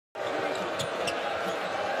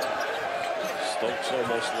Stokes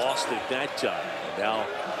almost lost it that time. Now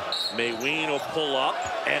Mayween will pull up,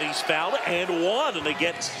 and he's fouled and one, and they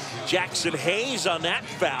get Jackson Hayes on that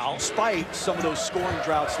foul. Despite some of those scoring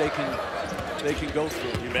droughts they can go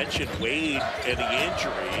through. You mentioned Wade and the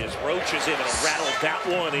injury as Roach is able to rattle that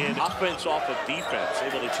one in. Offense off of defense,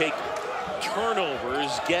 able to take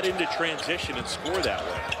turnovers, get into transition, and score that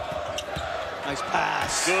way. Nice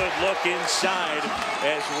pass. Good look inside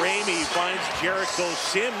as Ramey finds Jericho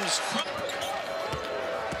Sims.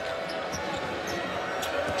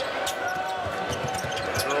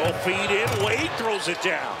 Girl feed in, Wade throws it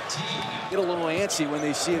down. Get a little antsy when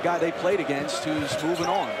they see a guy they played against who's moving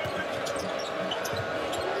on.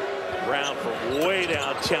 Brown from way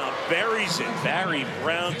downtown buries it. Barry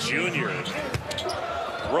Brown Jr.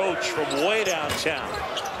 Roach from way downtown.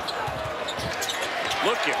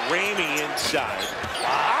 Look at Ramey inside.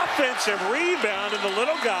 Offensive rebound, and the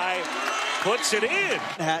little guy puts it in.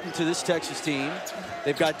 Hatton to this Texas team.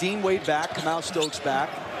 They've got Dean Wade back, Kamau Stokes back.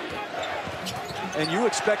 And you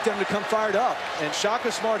expect them to come fired up. And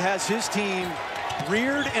Shaka Smart has his team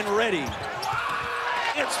reared and ready.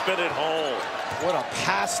 It's been at home. What a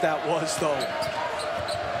pass that was, though.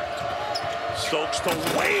 Stokes to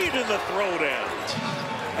Wade in the throwdown.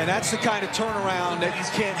 And that's the kind of turnaround that you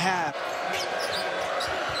can't have.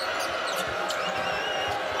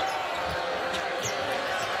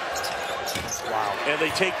 Wow. And they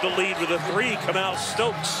take the lead with a three. Kamau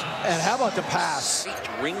Stokes. And how about the pass?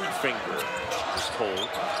 Ring finger is told.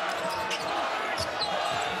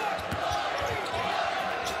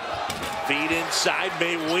 Feed inside,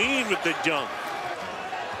 Mayween with the dunk.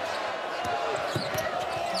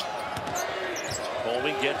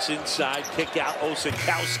 Coleman gets inside, kick out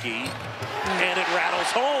Osikowski, and it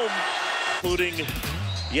rattles home, including,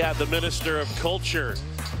 the Minister of Culture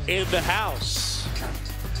in the house.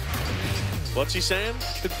 What's he saying?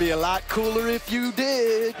 It'd be a lot cooler if you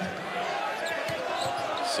did.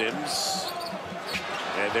 Sims,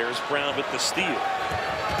 and there's Brown with the steal.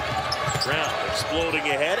 Brown exploding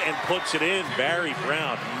ahead and puts it in. Barry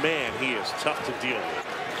Brown, man, he is tough to deal with.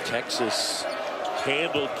 Texas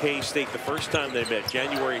handled K-State the first time they met,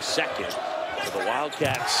 January 2nd. So the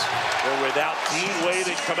Wildcats were without Dean Wade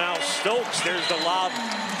and Kamau Stokes. There's the lob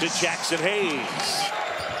to Jackson Hayes.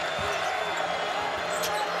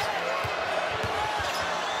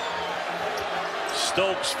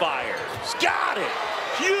 Stokes fires. Got it!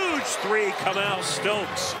 Huge three, Kamau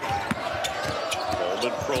Stokes.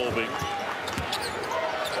 Coleman probing.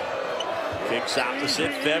 Kicks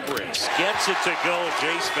opposite Febres. Gets it to go,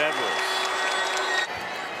 Jace Febres.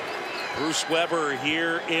 Bruce Weber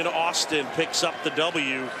here in Austin picks up the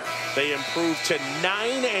W. They improve to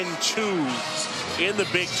 9-2 in the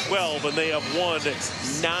Big 12, and they have won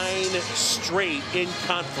 9 straight in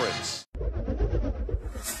conference.